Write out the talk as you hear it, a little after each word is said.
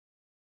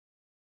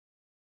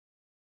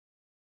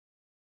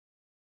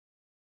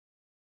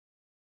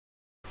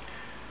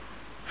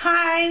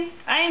Hi,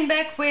 I am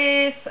back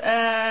with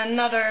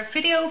another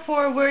video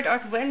for Word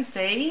Art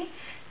Wednesday,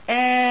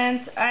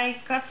 and I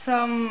got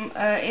some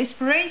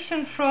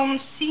inspiration from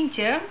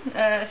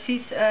Sientje.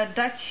 She's a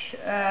Dutch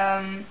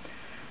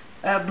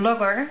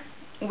blogger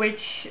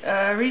which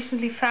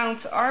recently found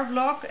our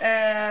blog,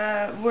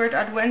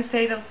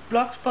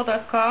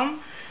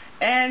 wordartwednesday.blogspot.com,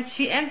 and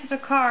she entered a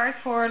card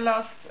for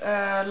last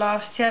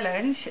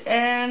challenge,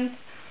 and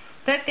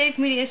that gave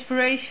me the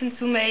inspiration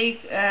to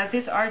make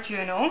this art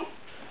journal.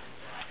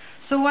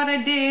 So what I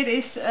did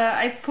is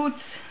I put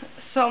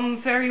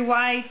some very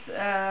white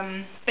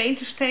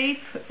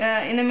painterstape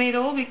in the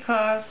middle,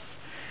 because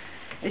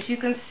as you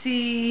can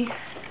see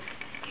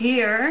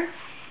here,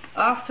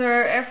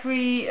 after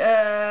every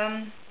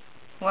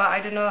well, I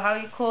don't know how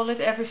you call it,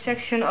 every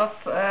section of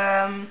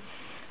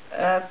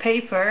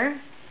paper,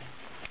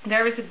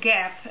 there is a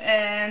gap,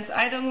 and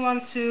I don't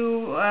want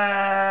to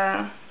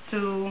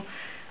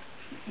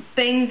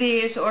paint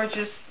this or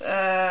just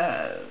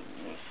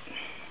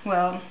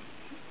well,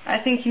 I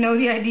think you know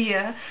the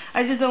idea.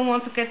 I just don't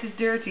want to get this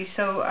dirty,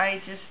 so I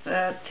just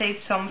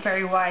taped some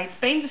very white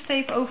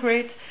painterstape over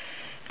it.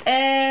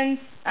 And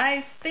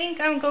I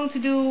think I'm going to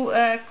do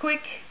a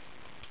quick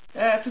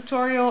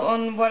tutorial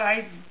on what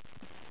I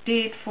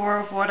did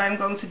for what I'm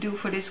going to do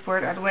for this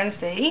Word Art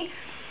Wednesday.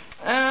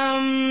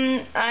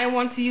 I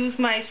want to use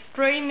my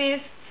spray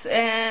mists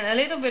and a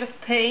little bit of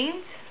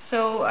paint.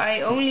 So I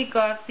only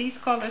got these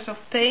colors of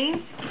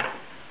paint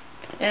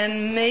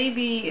and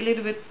maybe a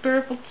little bit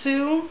purple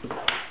too.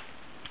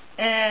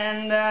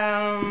 And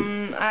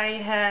I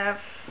have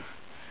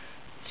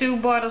 2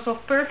 bottles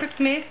of Perfect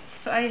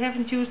Mists. I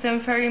haven't used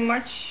them very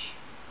much,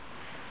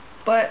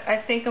 but I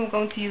think I'm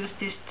going to use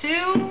this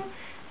too.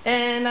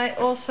 And I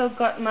also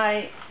got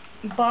my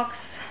box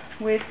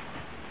with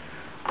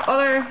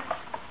other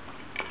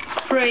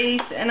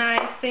sprays, and I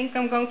think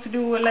I'm going to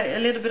do a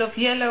little bit of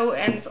yellow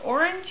and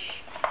orange.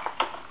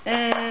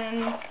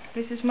 And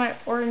this is my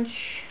orange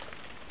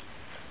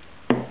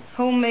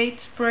homemade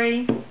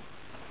spray.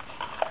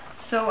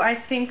 So I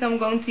think I'm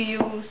going to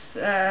use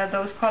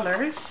those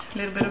colors, a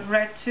little bit of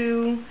red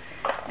too,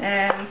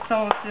 and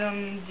some of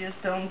them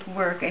just don't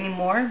work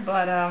anymore.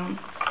 But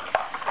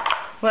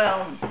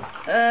well,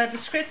 the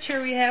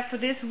scripture we have for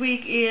this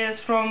week is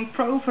from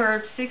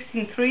Proverbs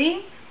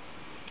 16:3,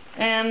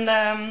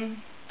 and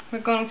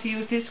we're going to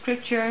use this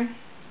scripture.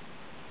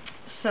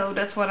 So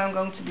that's what I'm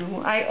going to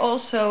do. I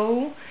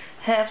also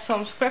have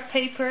some scrap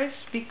papers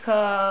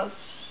because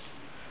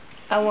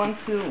I want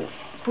to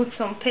put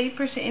some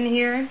papers in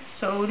here.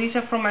 So these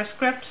are from my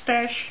scrap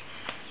stash,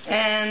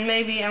 and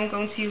maybe I'm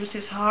going to use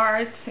this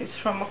heart. It's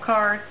from a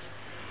card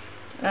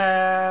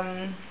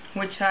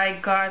which I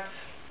got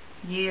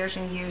years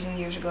and years and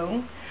years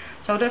ago.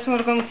 So that's what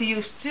I'm going to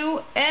use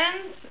too.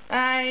 And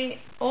I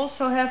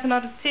also have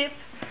another tip.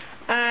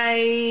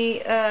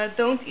 I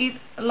don't eat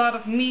a lot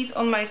of meat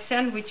on my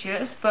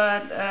sandwiches,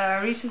 but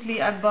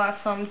recently I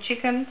bought some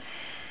chicken,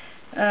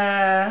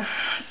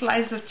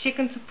 slices of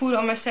chicken to put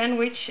on my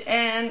sandwich,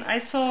 and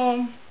I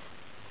saw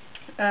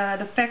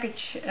the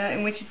package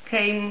in which it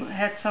came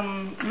had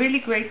some really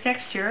great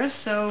textures,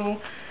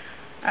 so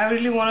I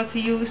really wanted to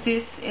use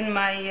this in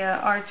my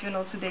art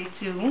journal today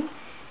too.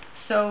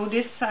 So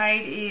this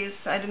side is,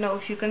 I don't know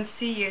if you can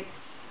see it,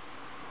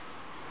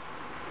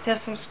 it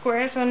has some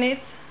squares on it,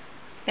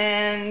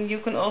 and you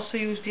can also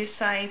use this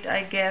side,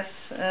 I guess,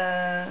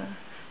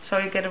 so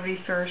you get a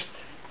reversed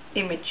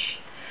image.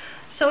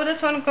 So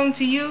that's what I'm going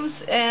to use,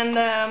 and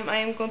I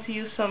am going to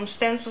use some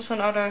stencils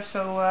and others.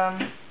 So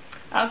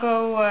I'll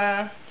go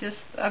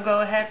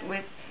ahead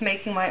with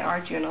making my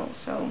art journal.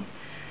 So.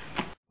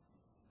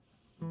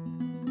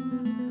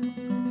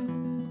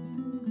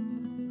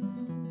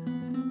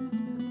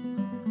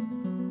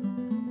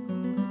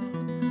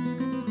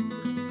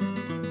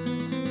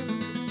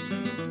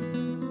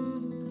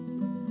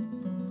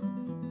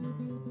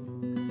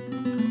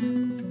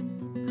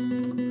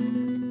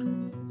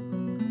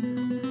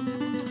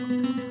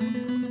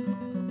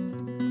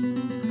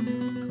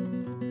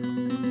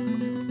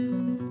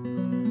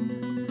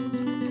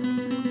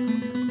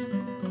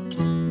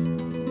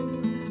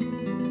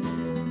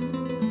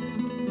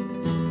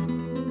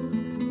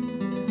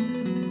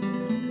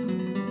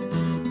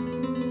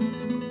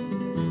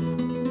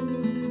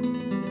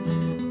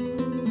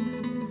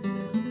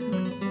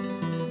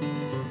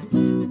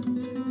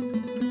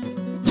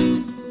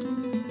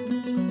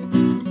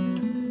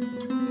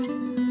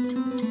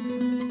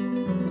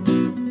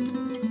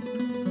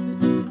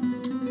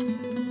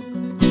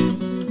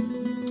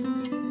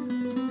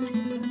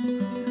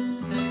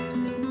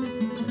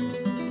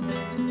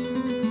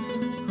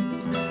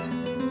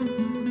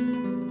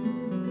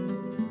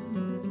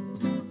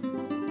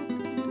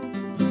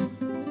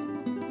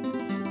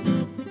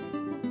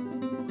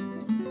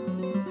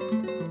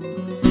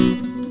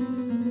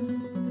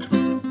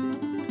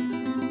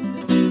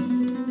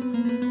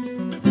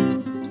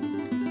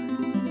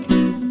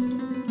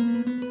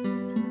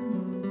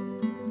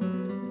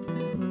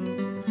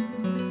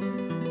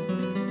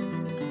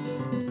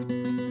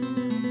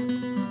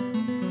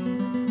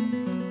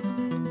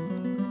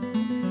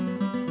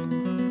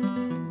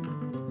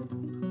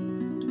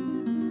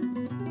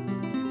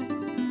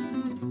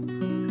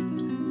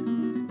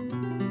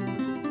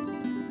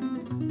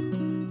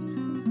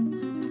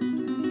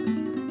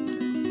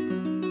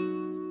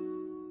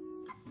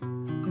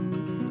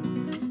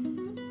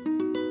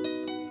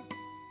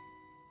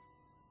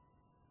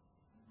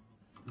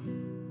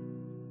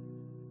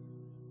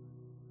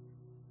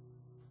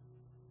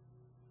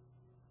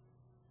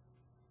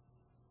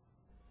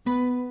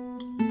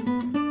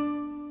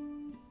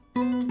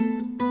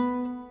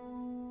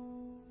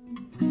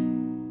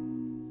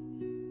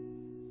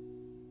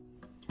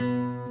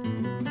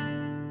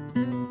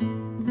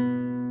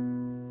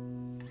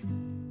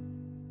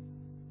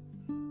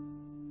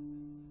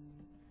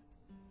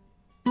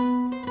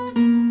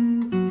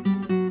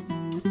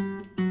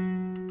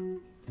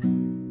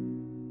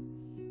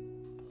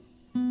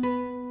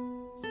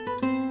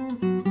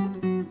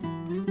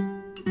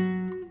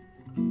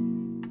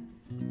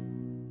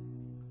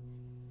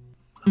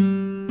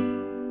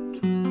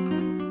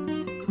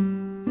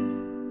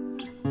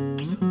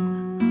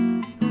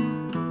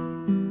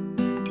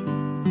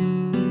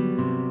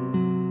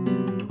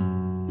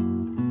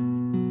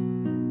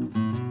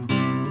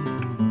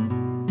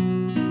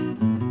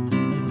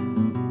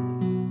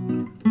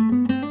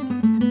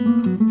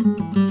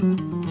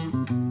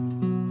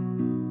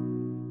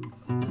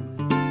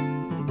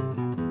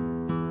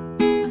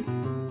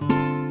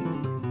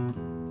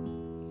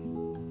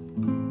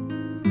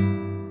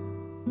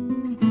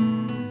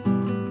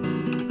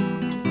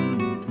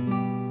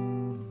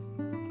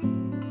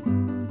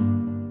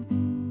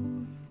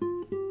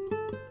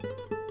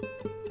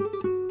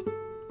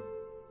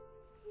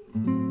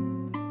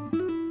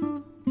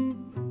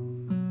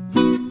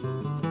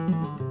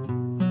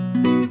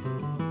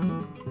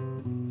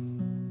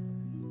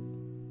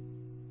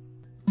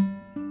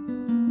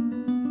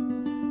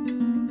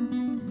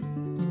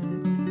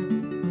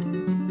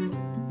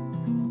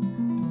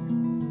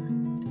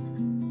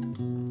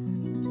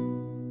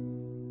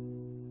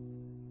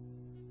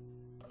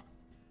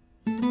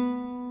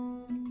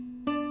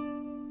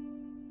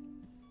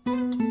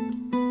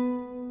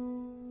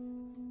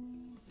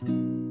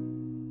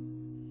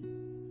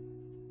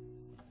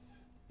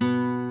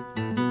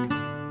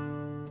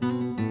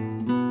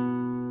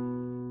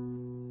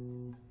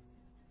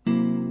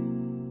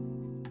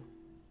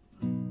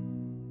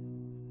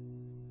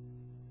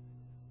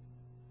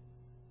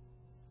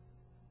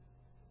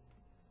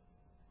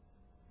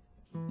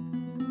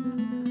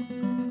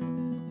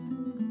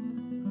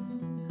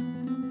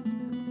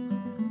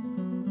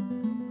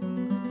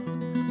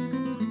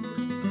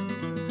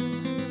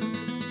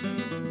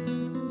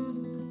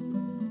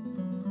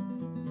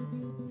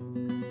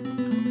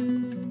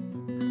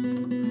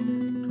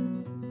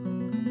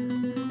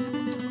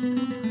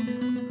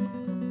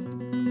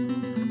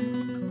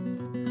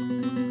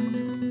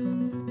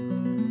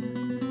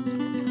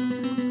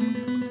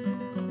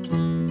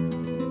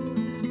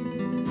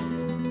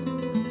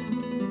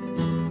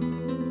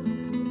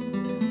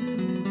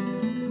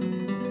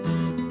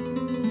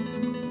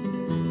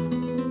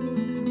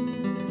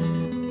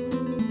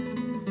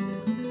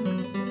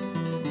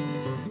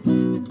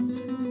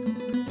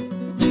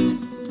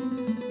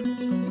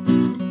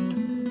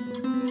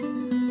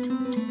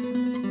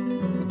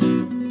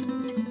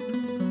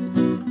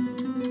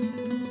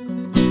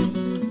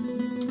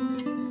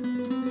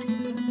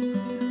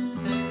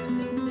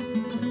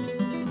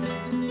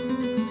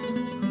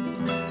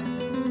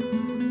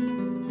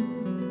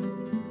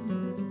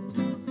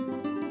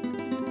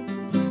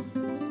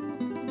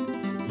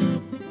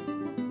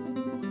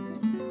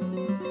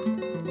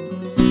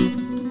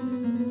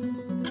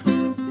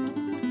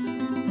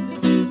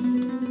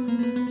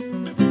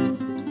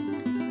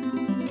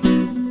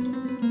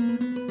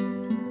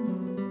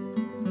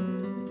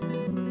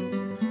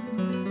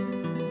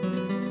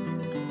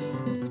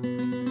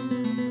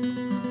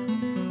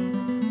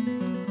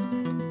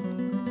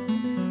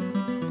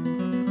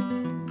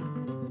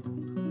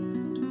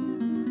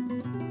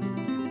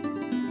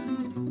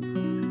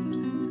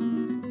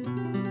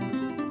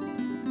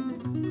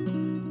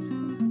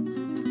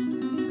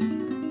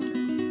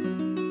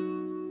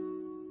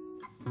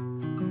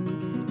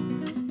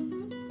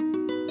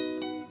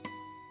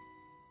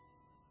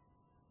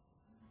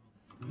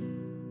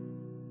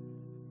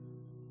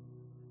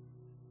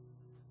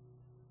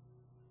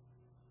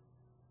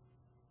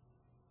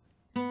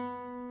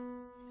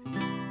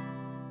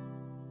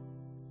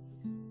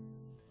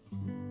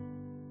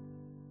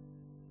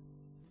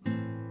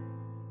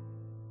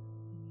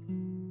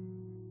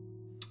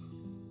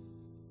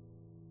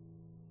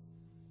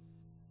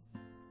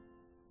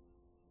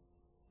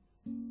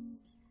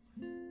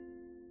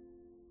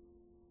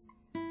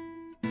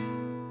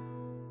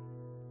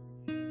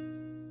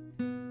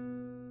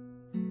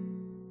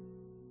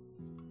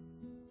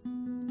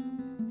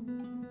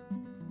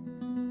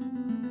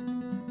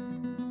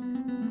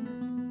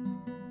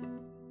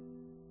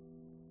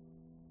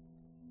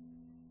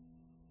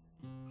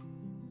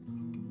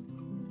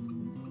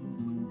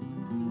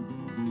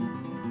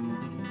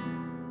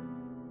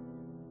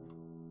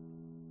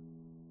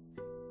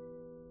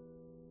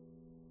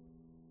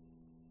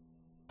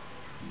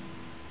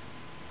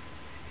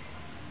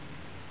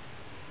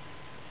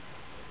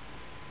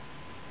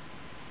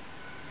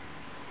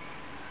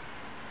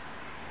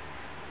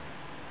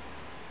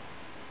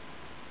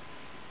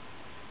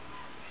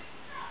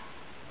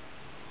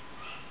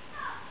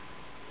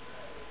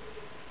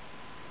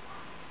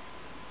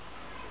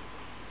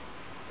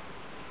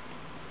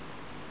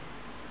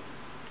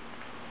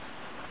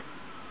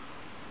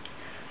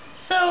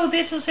 So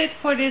this was it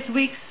for this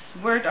week's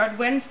Word Art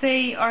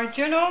Wednesday art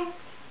journal.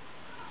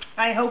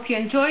 I hope you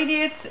enjoyed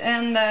it,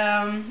 and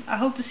I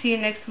hope to see you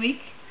next week.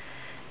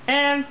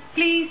 And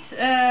please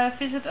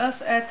visit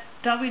us at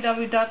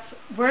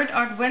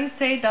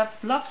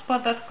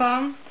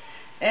www.wordartwednesday.blogspot.com,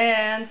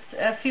 and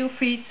feel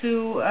free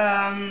to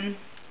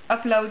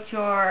upload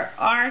your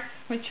art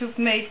which you've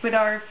made with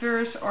our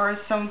verse or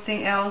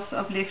something else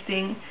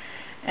uplifting.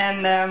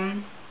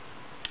 And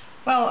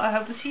well, I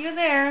hope to see you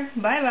there.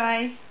 Bye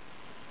bye.